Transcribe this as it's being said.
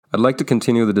I'd like to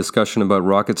continue the discussion about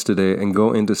rockets today and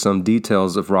go into some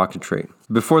details of rocketry.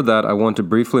 Before that, I want to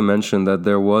briefly mention that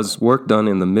there was work done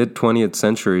in the mid-20th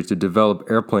century to develop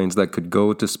airplanes that could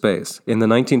go to space. In the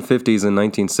 1950s and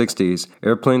 1960s,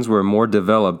 airplanes were more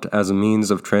developed as a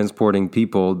means of transporting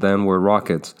people than were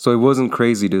rockets, so it wasn't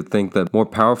crazy to think that more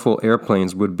powerful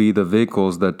airplanes would be the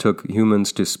vehicles that took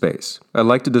humans to space. I'd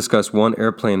like to discuss one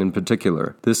airplane in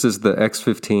particular. This is the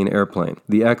X-15 airplane.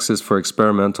 The X is for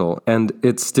experimental, and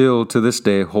it still to this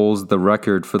day holds the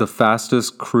record for the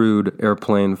fastest crewed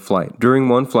airplane flight. During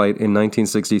one flight in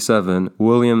 1967,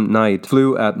 William Knight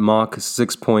flew at Mach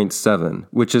 6.7,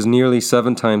 which is nearly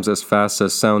 7 times as fast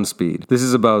as sound speed. This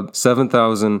is about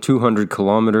 7,200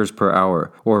 kilometers per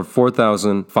hour, or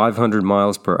 4,500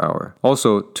 miles per hour.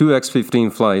 Also, two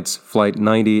X-15 flights, Flight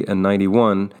 90 and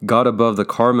 91, got above the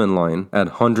Kármán line at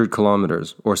 100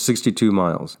 kilometers, or 62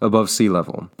 miles, above sea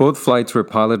level. Both flights were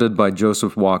piloted by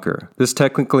Joseph Walker. This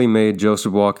technically made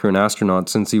Joseph Walker an astronaut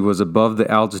since he was above the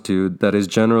altitude that is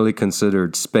generally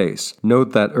considered space.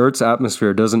 Note that Earth's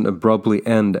atmosphere doesn't abruptly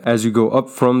end as you go up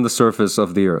from the surface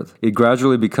of the Earth. It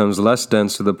gradually becomes less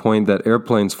dense to the point that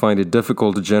airplanes find it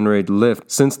difficult to generate lift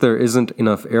since there isn't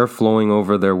enough air flowing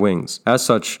over their wings. As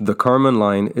such, the Kármán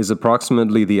line is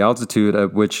approximately the altitude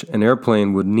at which an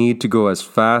airplane would need to go as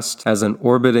fast as an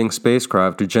orbiting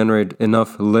spacecraft to generate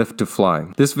enough lift to fly.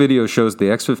 This video shows the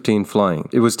X-15 flying.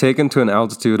 It was taken to an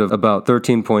altitude of about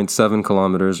 13.7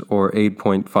 kilometers or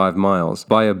 8.5 miles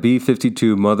by a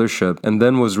B-52 mothership and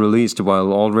then was released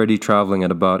while already traveling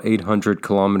at about 800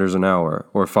 kilometers an hour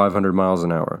or 500 miles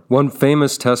an hour. One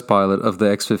famous test pilot of the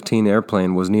X-15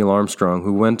 airplane was Neil Armstrong,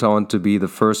 who went on to be the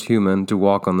first human to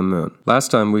walk on the moon.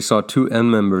 Last time we saw two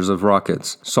end members of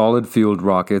rockets, solid-fueled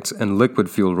rockets and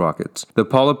liquid-fueled rockets. The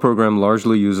Apollo program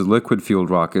largely uses liquid-fueled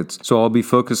rockets, so I'll be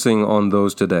focusing on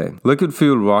those today.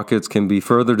 Liquid-fueled rockets can be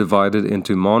further divided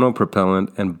into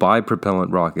monopropellant and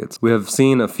bipropellant rockets. We have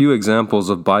seen a few examples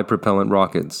of bipropellant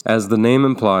rockets. As the name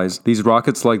implies, these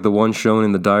rockets, like the one shown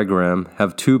in the diagram,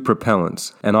 have two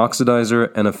propellants, an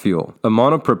oxidizer and a fuel. A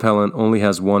monopropellant only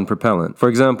has one propellant. For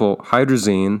example,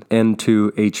 hydrazine,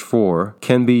 N2H4,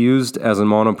 can be used as a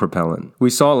monopropellant. We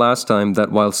saw last time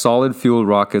that while solid fuel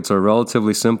rockets are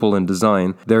relatively simple in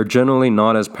design, they are generally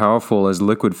not as powerful as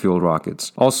liquid fuel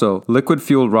rockets. Also, liquid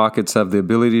fuel rockets have the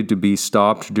ability to be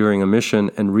stopped during a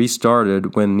mission and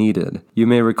restarted when needed. You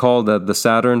may recall that the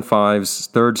Saturn V's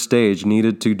third stage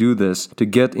needed to do this to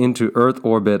get into Earth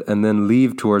orbit and then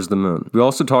leave towards the moon. We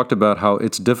also talked about how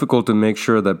it's difficult to make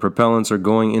sure that propellants are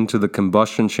going into the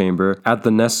combustion chamber at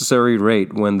the necessary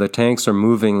rate when the tanks are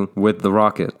moving with the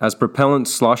rocket. As propellants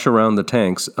slosh around the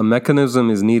tanks, a mechanism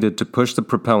is needed to push the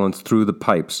propellants through the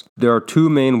pipes. There are two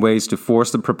main ways to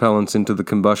force the propellants into the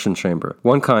combustion chamber.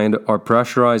 One kind are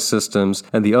pressurized systems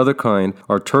and the other kind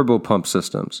are turbopump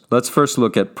systems. Let's first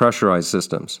look at pressurized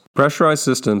systems. Pressurized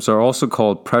systems are also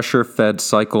called pressure-fed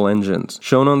cycle engines.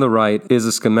 Shown on the right is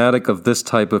a schematic of this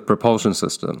type of propulsion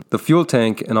system. The fuel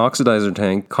tank and oxidizer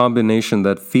tank combination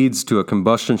that feeds to a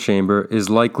combustion chamber is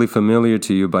likely familiar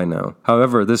to you by now.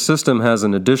 However, this system has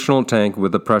an additional tank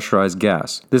with a pressurized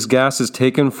gas. This gas is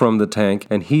taken from the tank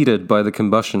and heated by the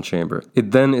combustion chamber.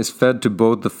 It then is fed to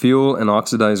both the fuel and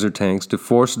oxidizer tanks to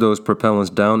force those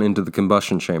propellants down into the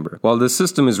combustion chamber. While this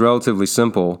system is relatively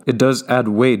simple, it does add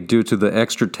weight due to the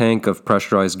extra tank of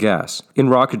pressurized gas. In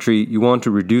rocketry, you want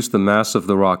to reduce the mass of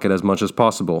the rocket as much as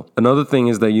possible. Another thing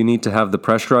is that you need to have the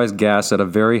pressurized gas at a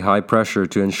very high pressure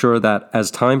to ensure that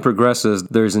as time progresses,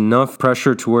 there is enough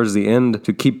pressure towards the end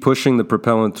to keep pushing the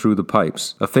propellant through the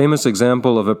pipes. A famous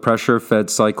example of a pressure-fed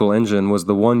cycle engine was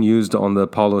the one used on the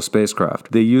Apollo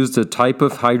spacecraft. They used a type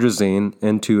of hydrazine,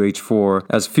 N2H4,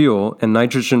 as fuel and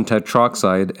nitrogen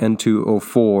tetroxide,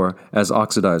 N2O4, as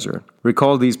oxidizer.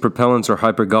 Recall these propellants are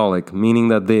hypergolic, meaning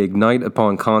that they ignite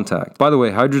upon contact. By the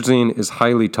way, hydrazine is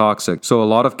highly toxic, so a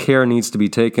lot of care needs to be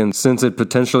taken since it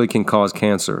potentially can cause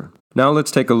cancer. Now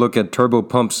let's take a look at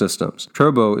turbopump systems.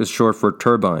 Turbo is short for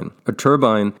turbine. A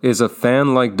turbine is a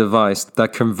fan-like device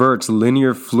that converts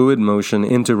linear fluid motion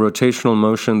into rotational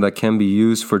motion that can be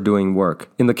used for doing work.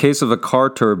 In the case of a car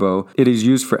turbo, it is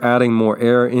used for adding more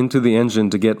air into the engine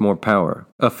to get more power.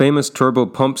 A famous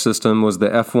turbopump system was the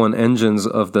F1 engines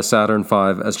of the Saturn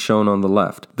V as shown on the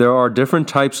left. There are different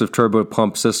types of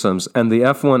turbopump systems, and the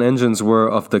F1 engines were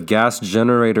of the gas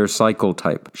generator cycle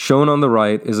type. Shown on the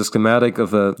right is a schematic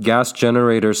of a gas gas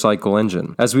generator cycle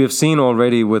engine. As we have seen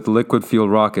already with liquid fuel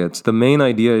rockets, the main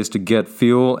idea is to get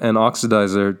fuel and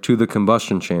oxidizer to the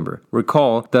combustion chamber.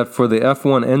 Recall that for the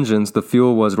F1 engines, the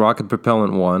fuel was rocket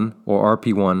propellant 1, or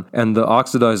RP1, and the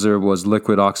oxidizer was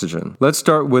liquid oxygen. Let's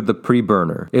start with the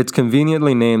pre-burner. It's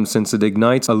conveniently named since it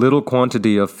ignites a little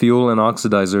quantity of fuel and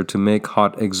oxidizer to make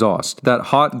hot exhaust. That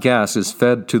hot gas is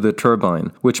fed to the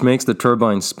turbine, which makes the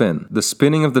turbine spin. The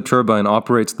spinning of the turbine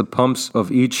operates the pumps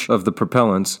of each of the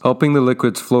propellants, helping the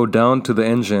liquids flow down to the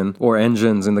engine, or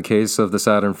engines in the case of the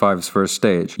Saturn V's first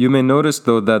stage. You may notice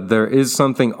though that there is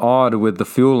something odd with the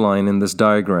fuel line in this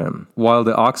diagram. While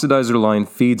the oxidizer line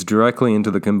feeds directly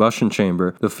into the combustion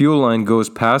chamber, the fuel line goes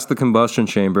past the combustion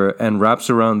chamber and wraps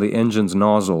around the engine's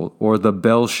nozzle, or the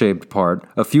bell-shaped part,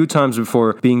 a few times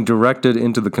before being directed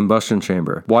into the combustion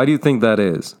chamber. Why do you think that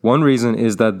is? One reason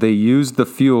is that they use the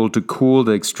fuel to cool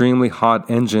the extremely hot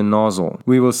engine nozzle.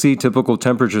 We will see typical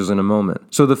temperatures in a moment.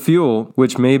 So the fuel,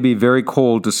 which may be very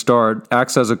cold to start,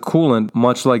 acts as a coolant,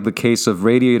 much like the case of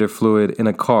radiator fluid in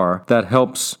a car, that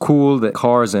helps cool the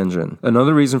car's engine.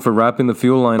 Another reason for wrapping the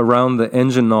fuel line around the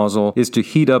engine nozzle is to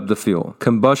heat up the fuel.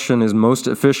 Combustion is most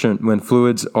efficient when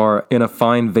fluids are in a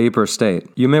fine vapor state.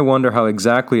 You may wonder how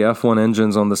exactly F1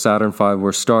 engines on the Saturn V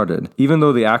were started. Even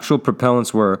though the actual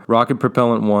propellants were rocket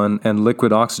propellant 1 and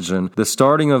liquid oxygen, the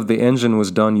starting of the engine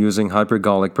was done using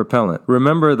hypergolic propellant.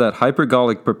 Remember that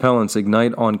hypergolic propellants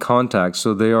ignite on contact,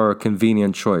 so they are a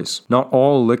convenient choice. Not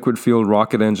all liquid-fueled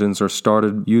rocket engines are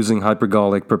started using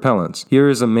hypergolic propellants. Here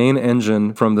is a main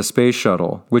engine from the space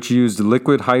shuttle, which used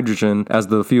liquid hydrogen as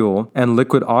the fuel and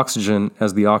liquid oxygen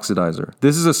as the oxidizer.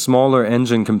 This is a smaller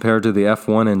engine compared to the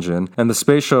F1 engine, and the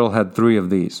space shuttle had 3 of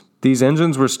these. These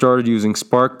engines were started using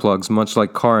spark plugs much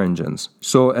like car engines,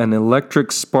 so an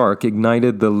electric spark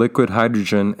ignited the liquid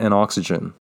hydrogen and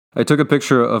oxygen. I took a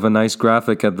picture of a nice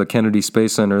graphic at the Kennedy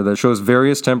Space Center that shows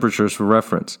various temperatures for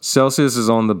reference. Celsius is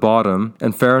on the bottom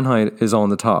and Fahrenheit is on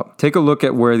the top. Take a look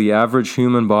at where the average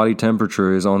human body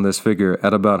temperature is on this figure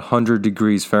at about 100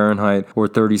 degrees Fahrenheit or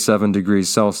 37 degrees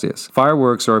Celsius.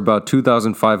 Fireworks are about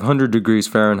 2,500 degrees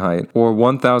Fahrenheit or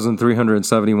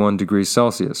 1,371 degrees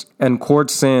Celsius. And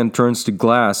quartz sand turns to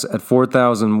glass at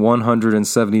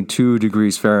 4,172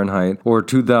 degrees Fahrenheit or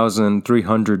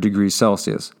 2,300 degrees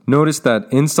Celsius. Notice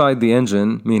that inside the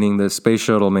engine, meaning the space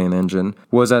shuttle main engine,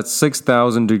 was at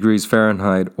 6,000 degrees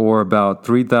Fahrenheit or about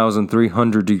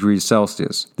 3,300 degrees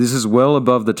Celsius. This is well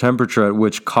above the temperature at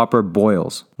which copper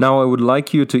boils. Now I would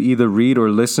like you to either read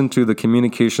or listen to the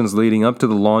communications leading up to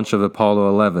the launch of Apollo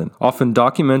 11. Often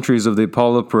documentaries of the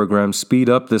Apollo program speed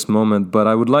up this moment, but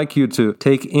I would like you to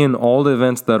take in all the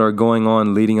events that are going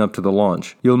on leading up to the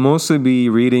launch. You'll mostly be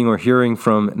reading or hearing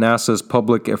from NASA's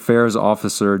Public Affairs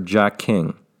Officer Jack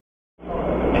King.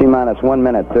 T-minus 1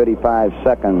 minute, 35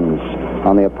 seconds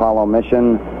on the Apollo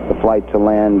mission, the flight to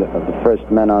land of the first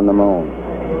men on the moon.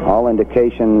 All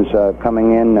indications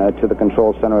coming in to the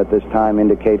control center at this time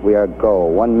indicate we are go.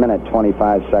 1 minute,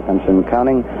 25 seconds and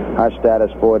counting. Our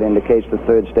status board indicates the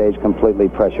third stage completely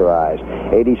pressurized.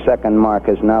 80-second mark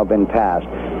has now been passed.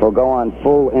 We'll go on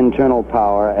full internal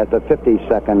power at the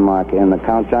 50-second mark in the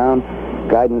countdown.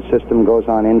 Guidance system goes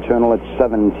on internal at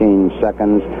 17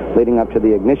 seconds, leading up to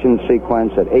the ignition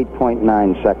sequence at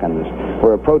 8.9 seconds.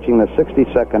 We're approaching the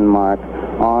 60-second mark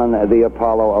on the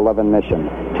Apollo 11 mission.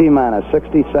 T-minus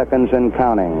 60 seconds and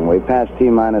counting. We passed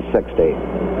T-minus 60.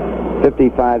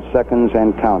 55 seconds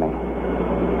and counting.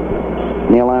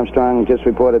 Neil Armstrong just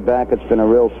reported back. It's been a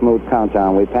real smooth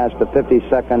countdown. We passed the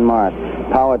 50-second mark.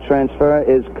 Power transfer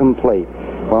is complete.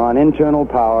 We're on internal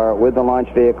power with the launch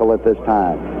vehicle at this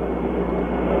time.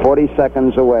 40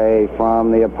 seconds away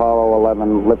from the Apollo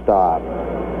 11 liftoff.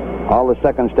 All the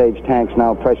second stage tanks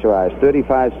now pressurized.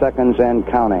 35 seconds and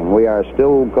counting. We are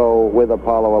still go with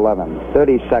Apollo 11.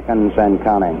 30 seconds and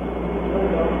counting.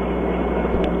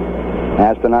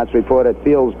 Astronauts report it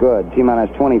feels good.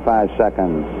 T-minus 25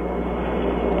 seconds.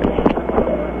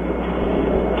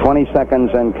 20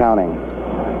 seconds and counting.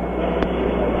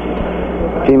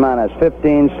 T-minus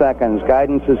 15 seconds.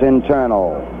 Guidance is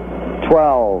internal.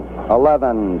 12,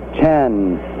 11,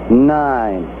 10,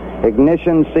 9.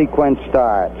 Ignition sequence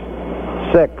starts.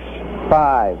 6,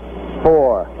 5,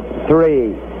 4,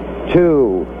 3,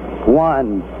 2,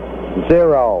 1,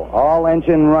 0. All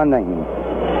engine running.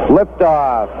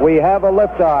 Liftoff. We have a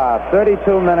liftoff.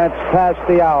 32 minutes past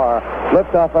the hour.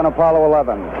 Liftoff on Apollo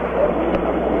 11.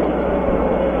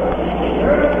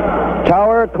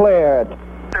 Tower cleared.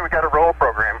 We got a roll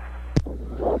program.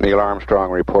 Neil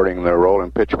Armstrong reporting the roll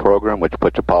and pitch program, which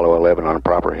puts Apollo 11 on a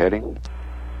proper heading.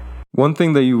 One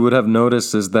thing that you would have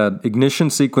noticed is that ignition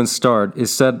sequence start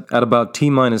is set at about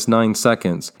T-minus 9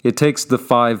 seconds. It takes the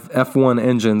 5 F1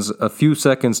 engines a few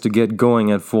seconds to get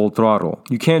going at full throttle.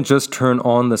 You can't just turn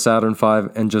on the Saturn V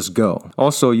and just go.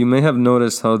 Also, you may have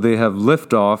noticed how they have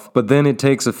liftoff, but then it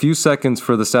takes a few seconds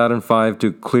for the Saturn V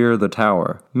to clear the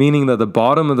tower, meaning that the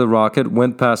bottom of the rocket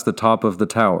went past the top of the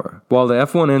tower. While the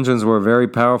F1 engines were very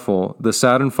powerful, the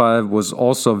Saturn V was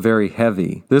also very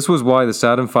heavy. This was why the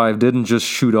Saturn V didn't just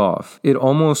shoot off. It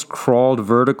almost crawled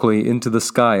vertically into the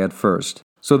sky at first.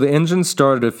 So the engine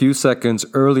started a few seconds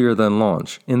earlier than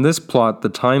launch. In this plot, the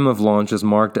time of launch is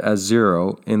marked as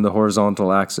 0 in the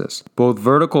horizontal axis. Both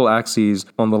vertical axes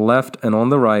on the left and on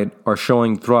the right are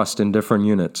showing thrust in different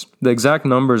units. The exact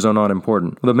numbers are not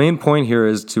important. The main point here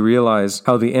is to realize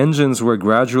how the engines were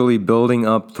gradually building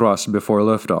up thrust before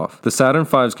liftoff. The Saturn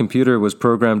V's computer was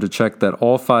programmed to check that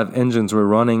all 5 engines were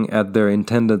running at their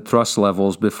intended thrust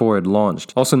levels before it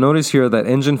launched. Also notice here that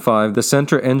engine 5, the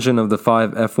center engine of the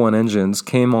 5 F1 engines,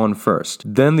 came on first.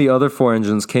 Then the other 4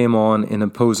 engines came on in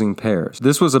opposing pairs.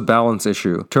 This was a balance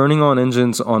issue. Turning on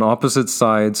engines on opposite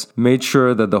sides made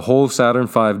sure that the whole Saturn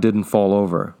V didn't fall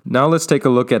over. Now let's take a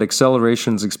look at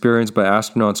accelerations experienced by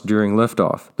astronauts during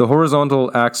liftoff. The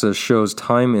horizontal axis shows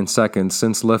time in seconds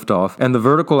since liftoff, and the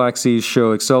vertical axes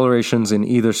show accelerations in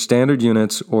either standard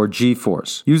units or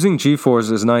g-force. Using g-force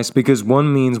is nice because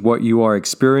one means what you are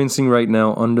experiencing right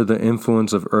now under the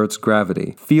influence of Earth's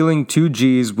gravity. Feeling 2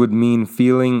 g's would mean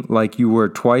feeling like you were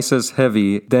twice as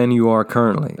heavy than you are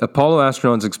currently. Apollo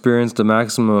astronauts experienced a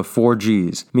maximum of 4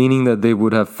 Gs, meaning that they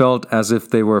would have felt as if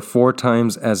they were 4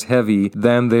 times as heavy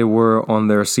than they were on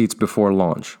their seats before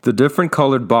launch. The different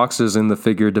colored boxes in the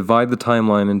figure divide the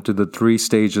timeline into the 3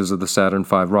 stages of the Saturn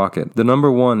V rocket. The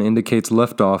number 1 indicates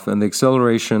liftoff, and the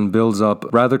acceleration builds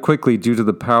up rather quickly due to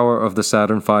the power of the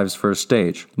Saturn V's first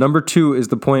stage. Number 2 is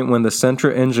the point when the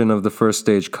center engine of the first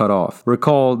stage cut off.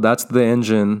 Recall, that's the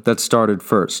engine that started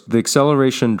first. The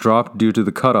acceleration dropped due to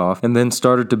the cutoff and then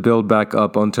started to build back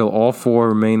up until all 4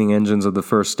 remaining engines of the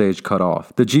first stage cut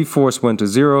off. The g-force went to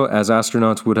 0 as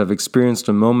astronauts would have experienced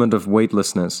a moment of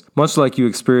weightlessness, much like you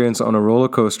experience on a roller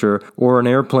coaster or an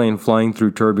airplane flying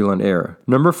through turbulent air.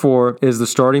 Number 4 is the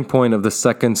starting point of the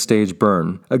second stage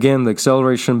burn. Again, the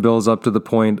acceleration builds up to the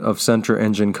point of center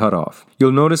engine cutoff.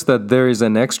 You'll notice that there is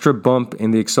an extra bump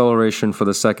in the acceleration for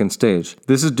the second stage.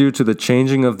 This is due to the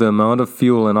changing of the amount of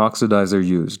fuel and oxidizer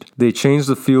used. They changed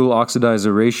the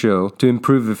fuel-oxidizer ratio to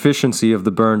improve efficiency of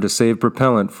the burn to save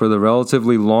propellant for the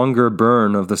relatively longer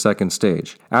burn of the second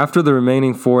stage. After the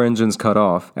remaining 4 engines cut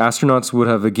off, astronauts would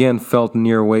have again felt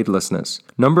near weightlessness.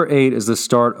 Number 8 is the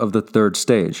start of the third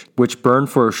stage, which burned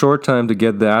for a short time to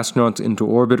get the astronauts into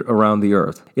orbit around the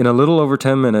Earth. In a little over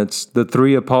 10 minutes, the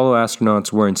 3 Apollo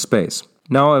astronauts were in space.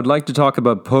 Now I would like to talk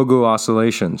about Pogo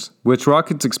oscillations, which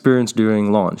rockets experience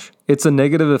during launch. It's a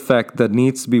negative effect that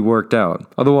needs to be worked out,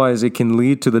 otherwise it can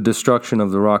lead to the destruction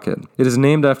of the rocket. It is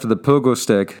named after the Pogo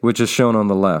stick, which is shown on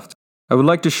the left. I would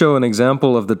like to show an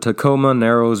example of the Tacoma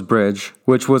Narrows Bridge,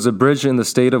 which was a bridge in the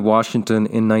state of Washington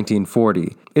in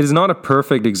 1940. It is not a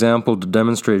perfect example to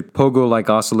demonstrate pogo-like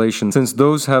oscillations, since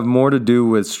those have more to do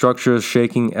with structures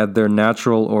shaking at their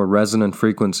natural or resonant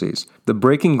frequencies. The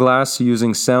breaking glass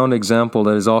using sound example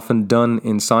that is often done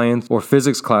in science or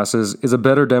physics classes is a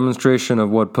better demonstration of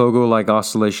what pogo-like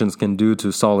oscillations can do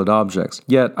to solid objects.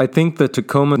 Yet, I think the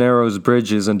Tacoma Narrows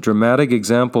Bridge is a dramatic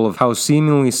example of how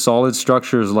seemingly solid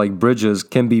structures like bridges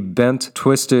can be bent,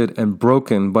 twisted, and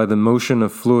broken by the motion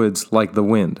of fluids like the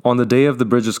wind. On the day of the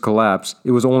bridge's collapse,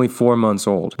 it was only 4 months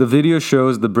old. The video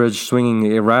shows the bridge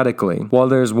swinging erratically while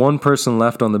there is 1 person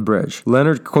left on the bridge.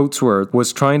 Leonard Coatsworth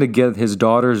was trying to get his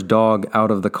daughter's dog out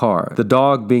of the car. The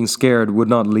dog, being scared, would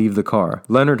not leave the car.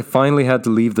 Leonard finally had to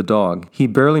leave the dog. He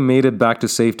barely made it back to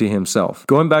safety himself.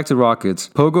 Going back to rockets,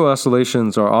 pogo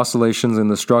oscillations are oscillations in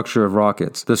the structure of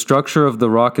rockets. The structure of the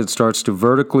rocket starts to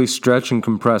vertically stretch and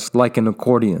compress like an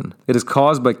accordion. It is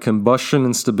caused by combustion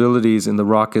instabilities in the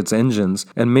rocket's engines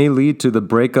and may lead to the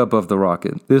breakup of the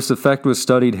rocket. This effect was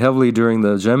studied heavily during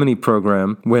the Gemini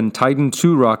program when Titan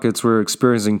II rockets were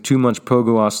experiencing too much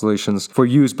pogo oscillations for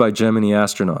use by Gemini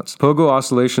astronauts. Pogo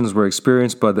oscillations were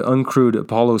experienced by the uncrewed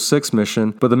Apollo 6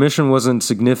 mission, but the mission wasn't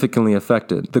significantly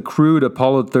affected. The crewed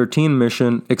Apollo 13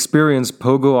 mission experienced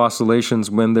pogo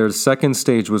oscillations when their second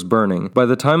stage was burning. By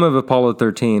the time of Apollo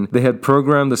 13, they had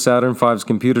programmed the Saturn V's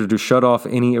computer to shut off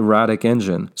any erratic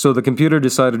engine, so the computer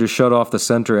decided to shut off the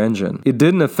center engine. It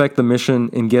didn't affect the mission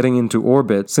in getting into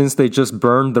orbit since they just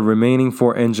burned the remaining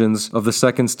 4 engines of the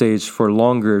second stage for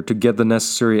longer to get the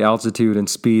necessary altitude and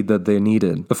speed that they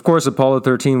needed. Of course, Apollo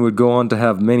 13 would go on to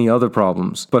have many other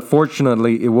problems, but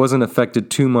fortunately it wasn't affected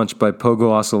too much by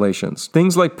Pogo oscillations.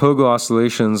 Things like Pogo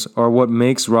oscillations are what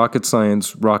makes rocket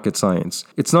science rocket science.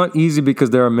 It's not easy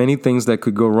because there are many things that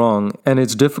could go wrong, and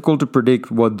it's difficult to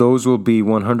predict what those will be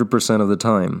 100% of the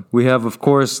time. We have, of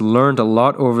course, learned a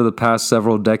lot over the past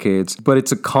several decades, but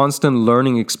it's a constant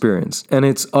learning experience, and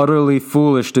it's utterly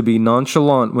foolish to be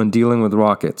nonchalant when dealing with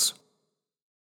rockets.